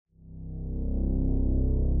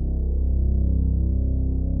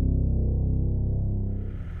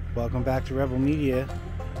Welcome back to Rebel Media.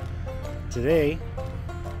 Today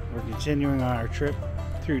we're continuing on our trip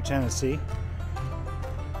through Tennessee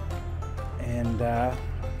and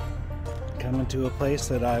coming to a place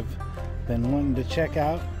that I've been wanting to check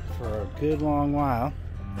out for a good long while.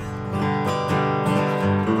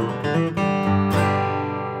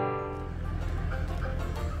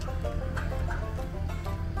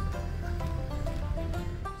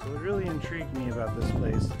 So what really intrigued me about this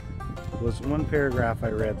place was one paragraph I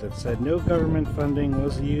read that said, "No government funding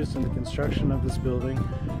was used in the construction of this building,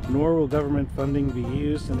 nor will government funding be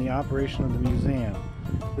used in the operation of the museum.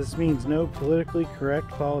 This means no politically correct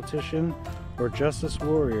politician or justice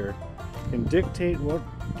warrior can dictate what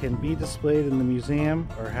can be displayed in the museum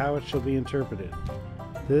or how it shall be interpreted.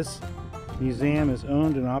 This museum is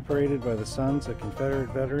owned and operated by the sons of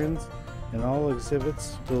Confederate veterans, and all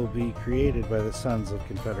exhibits will be created by the sons of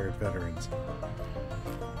Confederate veterans."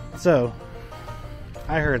 So,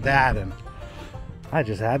 I heard that and I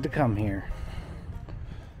just had to come here.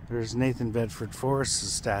 There's Nathaniel Bedford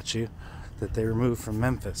Forest's statue that they removed from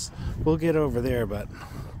Memphis. We'll get over there, but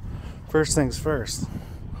first things first,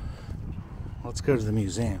 let's go to the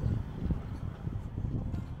museum.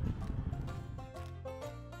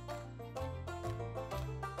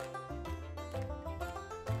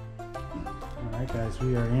 Alright guys,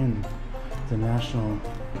 we are in the National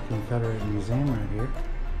Confederate Museum right here.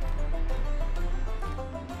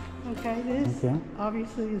 Okay, this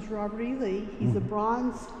obviously is Robert E. Lee. He's a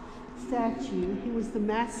bronze statue. He was the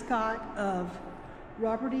mascot of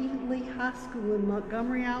Robert E. Lee High School in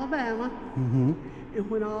Montgomery, Alabama. And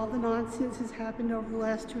when all the nonsense has happened over the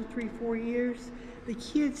last 2, 3, 4 years, the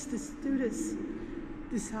kids, the students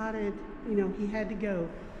decided, you know, he had to go.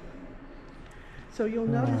 So you'll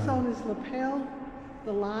notice on his lapel,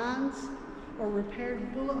 the lines are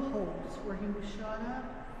repaired bullet holes where he was shot up.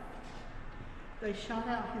 They shot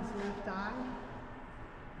out his left eye.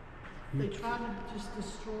 They tried to just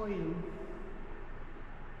destroy him.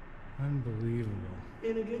 Unbelievable.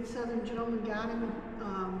 And a good Southern gentleman got him,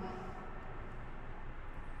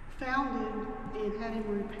 found him, and had him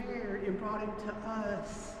repaired and brought him to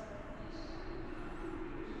us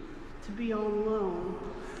to be on loan.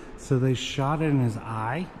 So they shot in his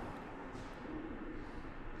eye?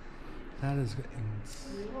 That is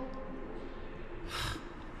insane.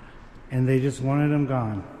 And they just wanted him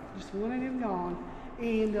gone. Just wanted him gone.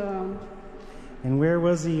 And where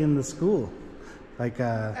was he in the school? Like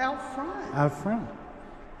out front. Out front.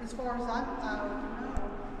 As far as I know.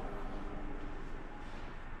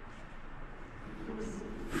 It was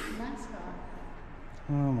the mascot.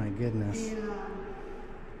 Oh my goodness. And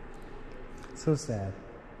so sad.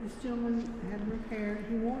 this gentleman had him repaired.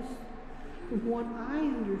 He wants, from what I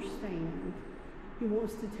understand, he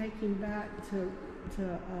wants to take him back to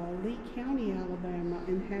Lee County, Alabama,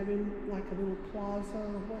 and have him like a little plaza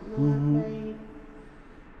or whatnot made.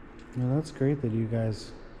 Well, that's great that you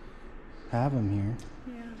guys have him here.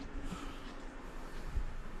 Yeah.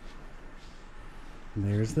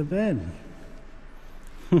 There's the bed.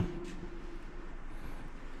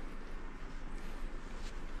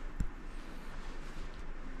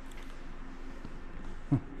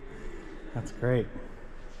 That's great.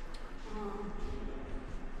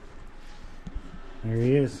 There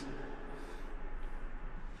he is.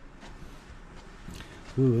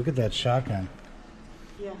 Ooh, look at that shotgun.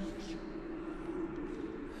 Yeah.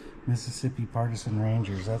 Mississippi Partisan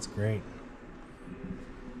Rangers, that's great.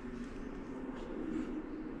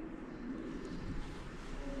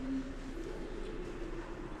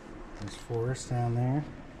 There's Forest down there.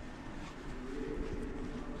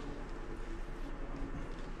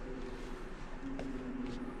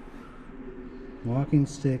 Walking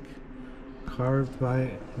stick carved by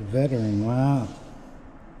a veteran. Wow.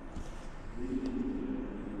 Look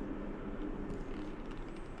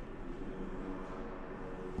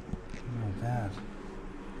at that.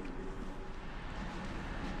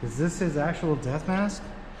 Is this his actual death mask?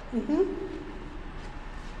 Mm-hmm.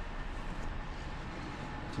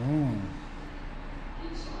 Dang.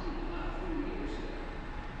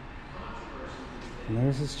 And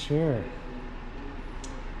there's his chair.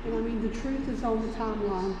 And I mean, the truth is on the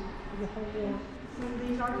timeline of the whole war. Some of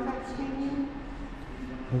these artifacts came in.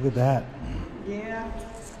 Look at that. Yeah.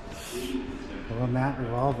 A little Matt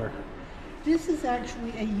revolver. This is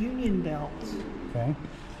actually a Union belt. Okay.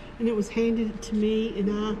 And it was handed to me, and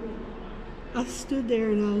I stood there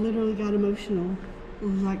and I literally got emotional. I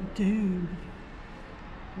was like, dude,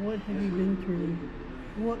 what have you been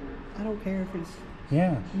through? What? I don't care if it's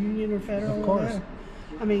Union or Federal. Of course. Or whatever.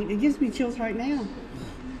 I mean, it gives me chills right now.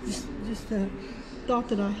 Just the thought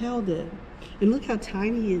that I held it. And look how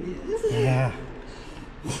tiny it is. Yeah.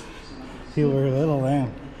 People were little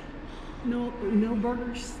then. No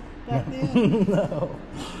burgers back then. No.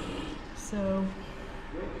 So.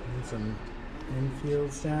 And some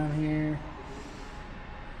infields down here.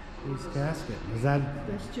 Whose casket? Is that?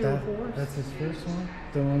 That's Gerald Forrest. That's his first one?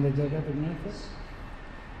 The one they dug up in Memphis?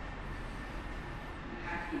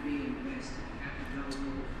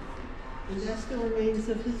 And that's the remains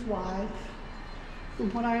of his wife.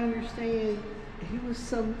 From what I understand, he was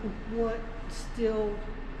somewhat still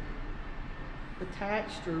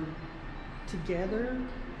attached or together.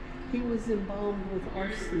 He was embalmed with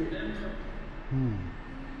arsenic.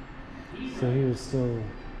 So he was still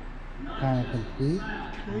kind of complete?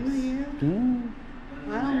 Kind of, yeah. Yeah.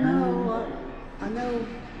 I don't know. I know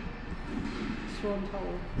that's what I'm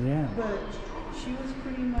told. Yeah. But she was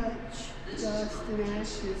pretty much dust and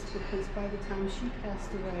ashes because by the time she passed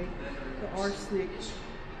away, the arsenic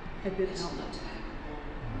had been out.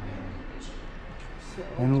 So,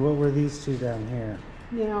 And what were these two down here?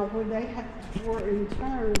 now, when they were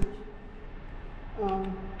interned,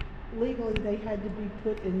 legally they had to be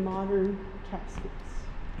put in modern caskets.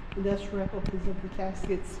 And that's replicas of the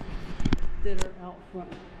caskets that are out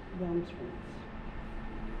front of Elm Springs.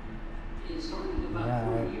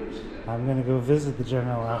 Yeah, I'm going to go visit the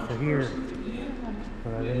general after here,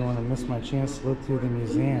 but I didn't want to miss my chance to look through the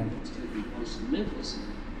museum.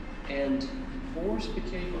 And Forrest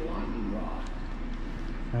became a lightning rod.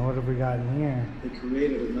 And what have we got in here? They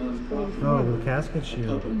created a non-profit Oh, the casket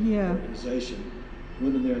shield. Yeah. organization,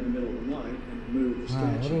 went in there in the middle of the night and removed the Wow,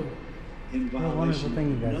 statue in what a wonderful violation thing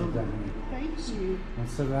you of guys the have number. done here. Thank you. I'm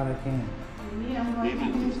so glad I came. Yeah, I'm right here.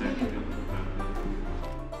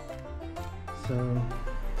 So,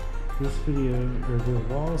 this video, or the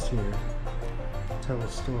walls here, tell a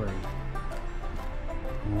story.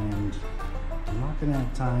 And I'm not going to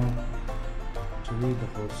have time to read the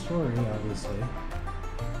whole story, obviously.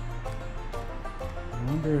 I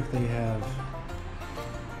wonder if they have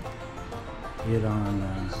it on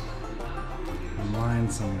online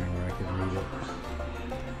somewhere where I could read it.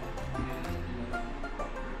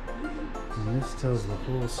 And this tells the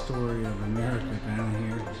whole story of America down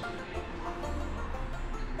here.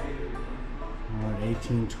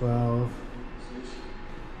 1812.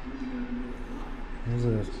 There's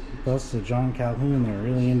a bust of John Calhoun. They're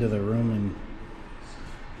really into the Roman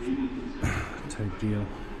type deal.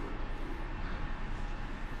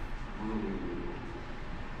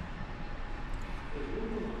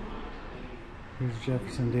 Here's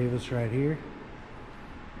Jefferson Davis right here.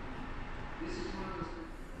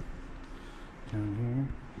 Down here,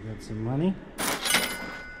 we got some money.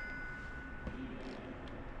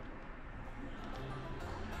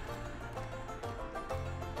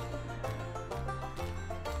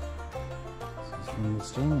 This is from the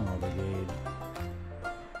Stonewall Brigade.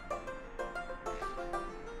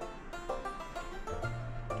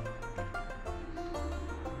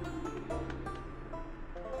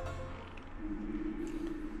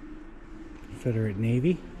 Confederate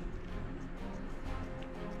Navy.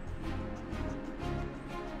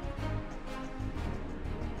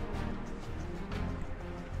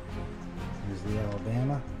 Here's the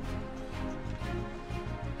Alabama.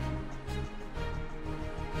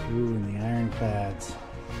 Ooh, and the ironclads.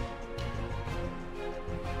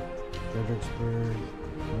 Fredericksburg,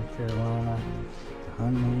 North Carolina,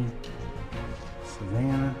 Huntley,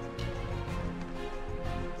 Savannah.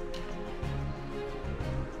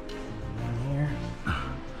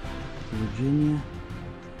 Virginia,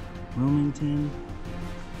 Wilmington,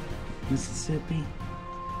 Mississippi,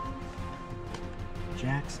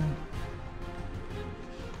 Jackson,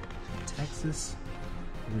 Texas,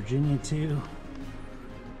 Virginia too.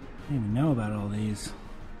 I didn't even know about all these.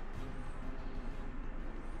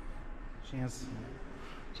 Chance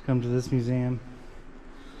to come to this museum.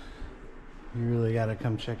 You really got to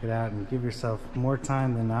come check it out and give yourself more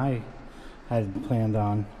time than I had planned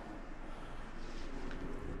on.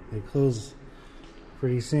 They close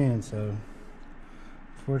pretty soon, so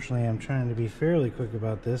fortunately I'm trying to be fairly quick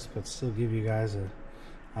about this, but still give you guys an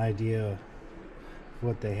idea of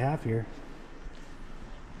what they have here.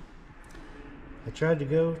 I tried to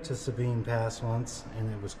go to Sabine Pass once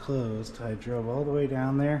and it was closed. I drove all the way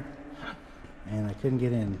down there and I couldn't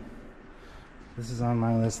get in. This is on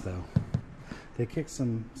my list though. They kicked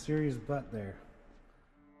some serious butt there.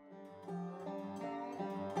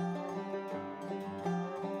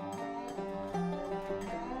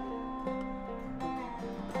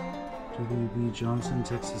 W.B. Johnson,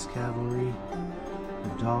 Texas Cavalry, the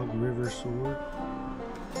Dog River Sword,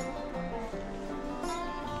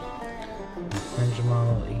 the French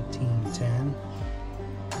model 1810,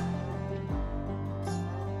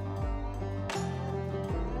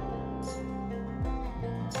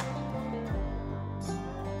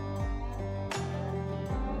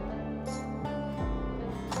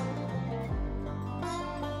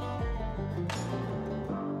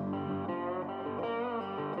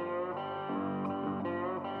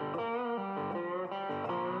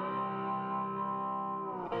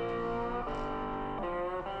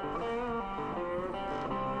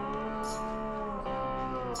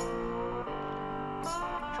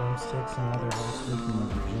 Drumsticks and other holster from a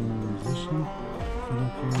Virginia musician. Fiddle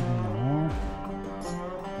period in the war.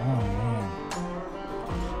 Oh man.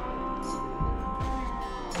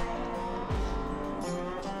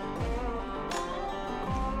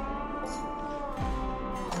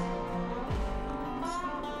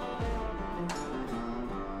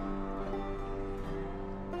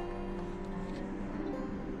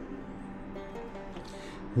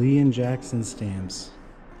 Lee and Jackson stamps.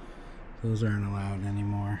 Those aren't allowed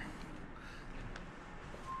anymore.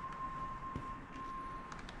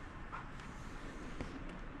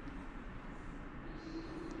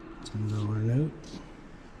 $10 note.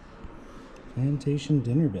 Plantation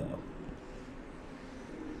dinner bell.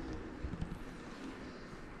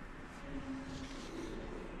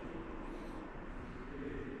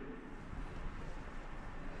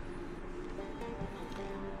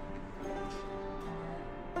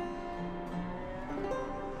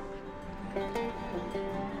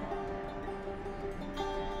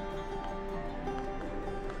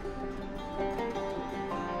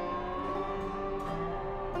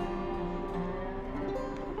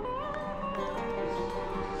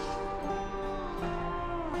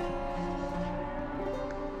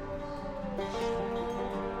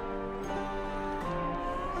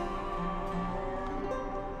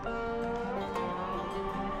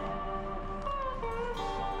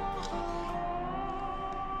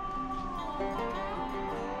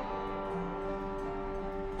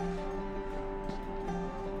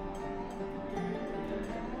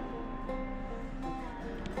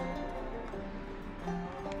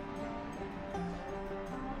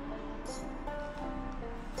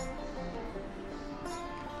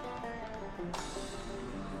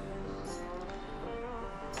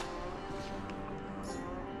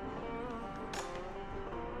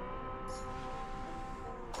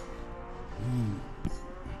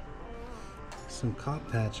 Some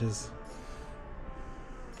cop patches.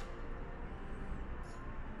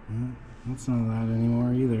 That's not allowed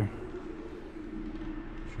anymore either.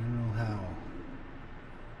 General Howell.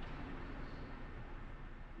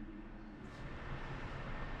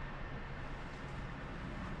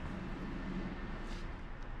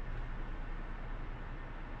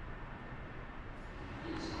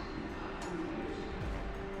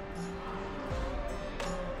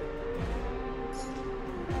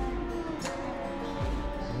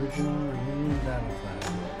 Original Union battle flag of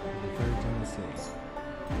the 3rd Tennessee.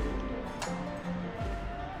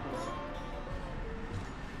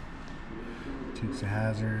 Dukes of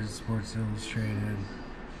Hazzard, Sports Illustrated,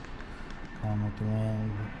 Calm with the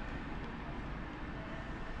Wind.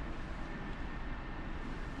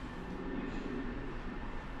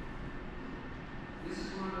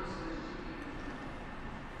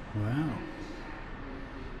 Wow.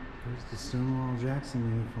 There's the Stonewall Jackson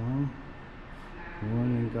uniform.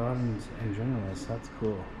 Worn in God and Generalist. That's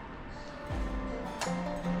cool.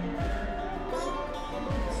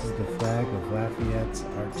 This is the flag of Lafayette's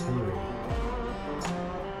artillery.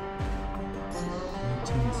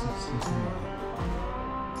 1863.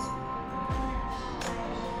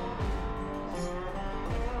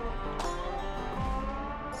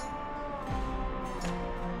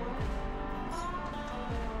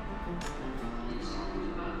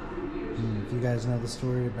 If you guys know the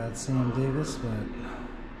story about Sam Davis, but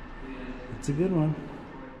it's a good one.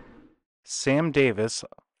 Sam Davis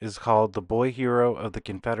is called the boy hero of the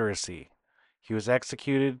Confederacy. He was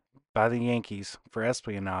executed by the Yankees for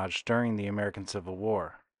espionage during the American Civil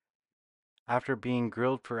War. After being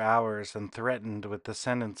grilled for hours and threatened with the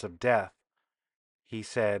sentence of death, he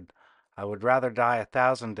said, "I would rather die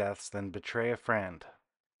 1,000 deaths than betray a friend."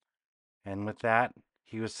 And with that,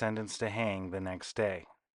 he was sentenced to hang the next day.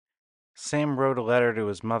 Sam wrote a letter to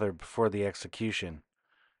his mother before the execution.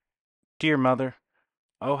 "Dear Mother,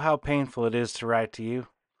 oh, how painful it is to write to you.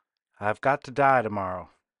 I have got to die tomorrow,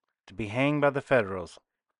 to be hanged by the Federals.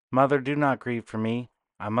 Mother, do not grieve for me.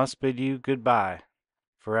 I must bid you good-bye,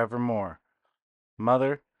 forevermore.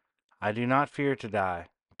 Mother, I do not fear to die.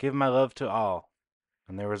 Give my love to all."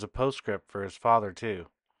 And there was a postscript for his father, too.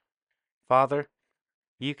 "Father,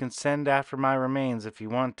 you can send after my remains if you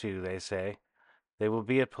want to," they say. "They will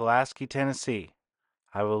be at Pulaski, Tennessee.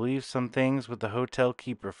 I will leave some things with the hotel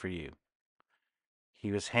keeper for you."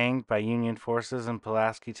 He was hanged by Union forces in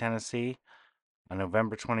Pulaski, Tennessee on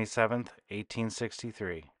November 27th,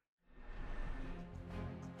 1863.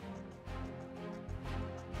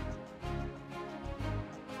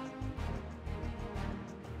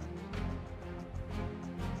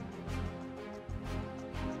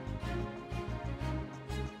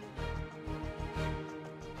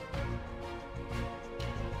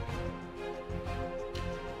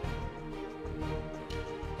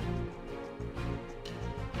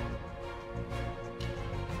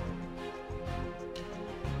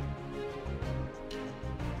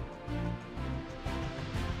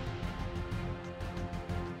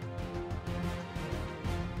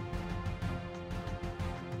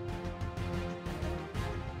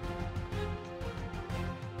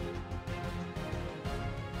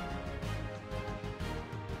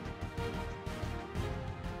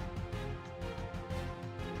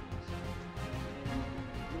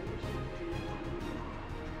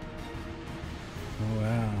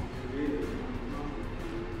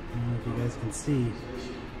 can see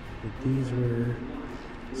that these were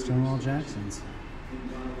Stonewall Jacksons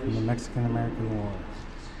in the Mexican-American War.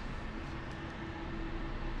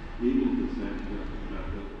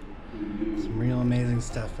 Some real amazing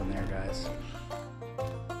stuff in there, guys.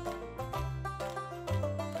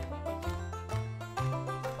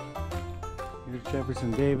 Here's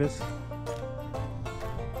Jefferson Davis.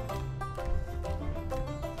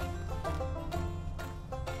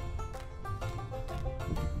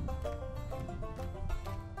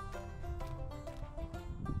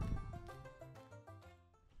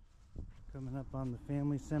 Coming up on the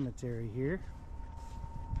family cemetery here.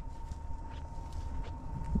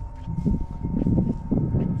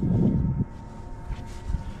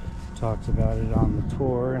 Talked about it on the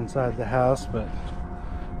tour inside the house, but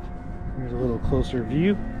here's a little closer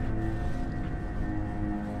view.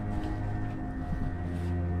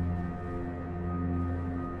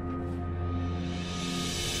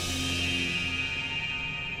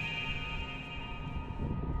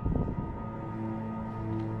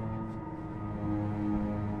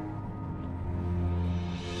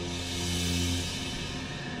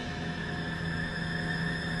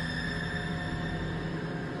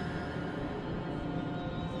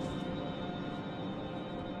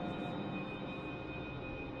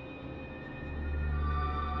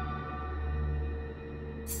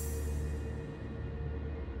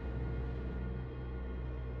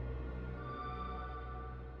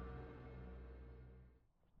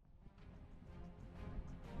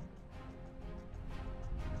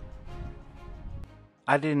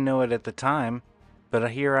 I didn't know it at the time,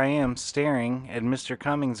 but here I am staring at Mr.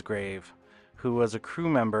 Cummings' grave, who was a crew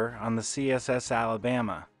member on the CSS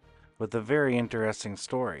Alabama, with a very interesting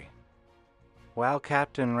story. While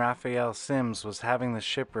Captain Raphael Sims was having the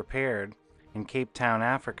ship repaired in Cape Town,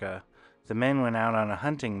 Africa, the men went out on a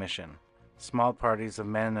hunting mission, small parties of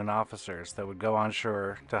men and officers that would go on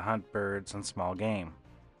shore to hunt birds and small game.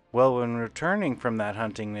 Well, when returning from that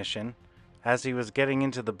hunting mission, as he was getting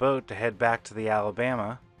into the boat to head back to the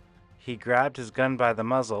Alabama, he grabbed his gun by the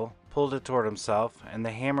muzzle, pulled it toward himself, and the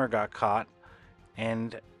hammer got caught,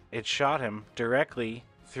 and it shot him directly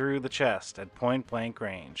through the chest at point-blank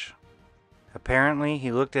range. Apparently,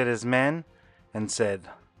 he looked at his men and said,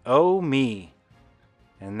 "Oh me!"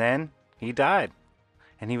 And then he died,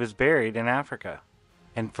 and he was buried in Africa.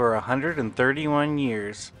 And for 131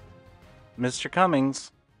 years, Mr.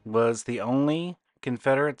 Cummings was the only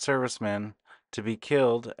Confederate serviceman to be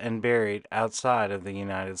killed and buried outside of the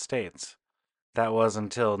United States. That was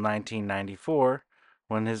until 1994,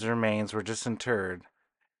 when his remains were disinterred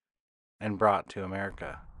and brought to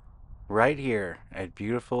America, right here at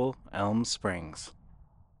beautiful Elm Springs.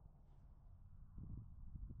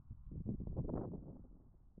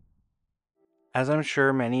 As I'm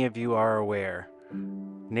sure many of you are aware,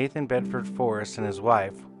 Nathan Bedford Forest and his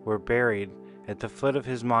wife were buried at the foot of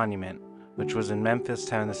his monument, which was in Memphis,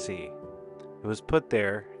 Tennessee. It was put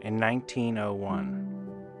there in 1901.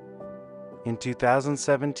 In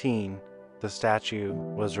 2017, the statue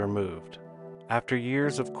was removed. After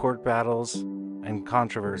years of court battles and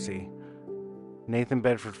controversy, Nathan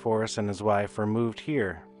Bedford Forest and his wife were moved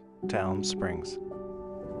here to Elm Springs.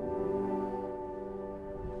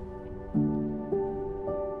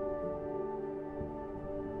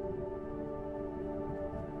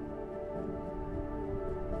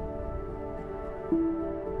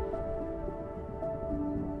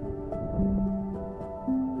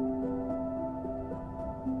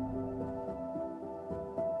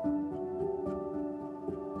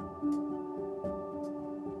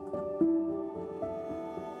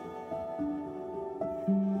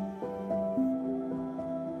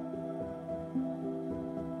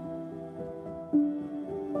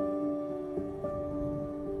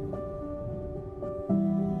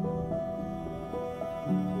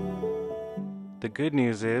 The good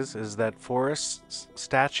news is that Forrest's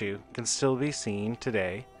statue can still be seen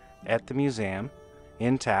today at the museum,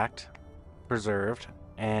 intact, preserved,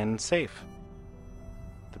 and safe.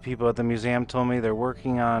 The people at the museum told me they're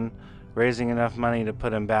working on raising enough money to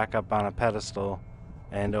put him back up on a pedestal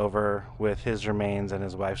and over with his remains and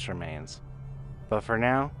his wife's remains. But for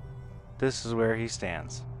now, this is where he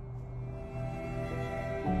stands.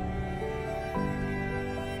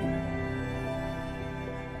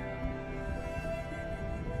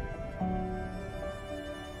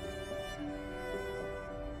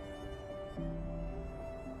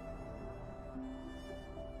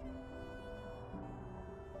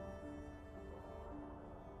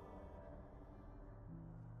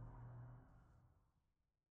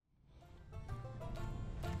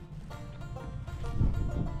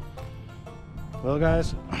 Well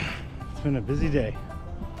guys, it's been a busy day.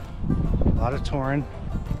 lot of touring,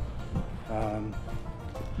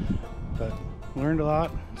 but learned a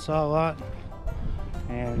lot, saw a lot,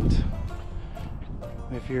 and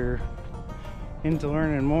if you're into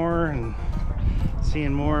learning more and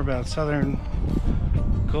seeing more about Southern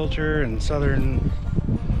culture and Southern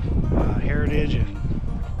heritage and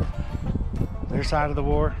their side of the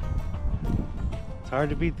war, it's hard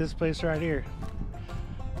to beat this place right here.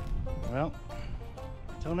 Well,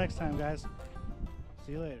 until next time, guys.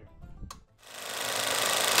 See you later.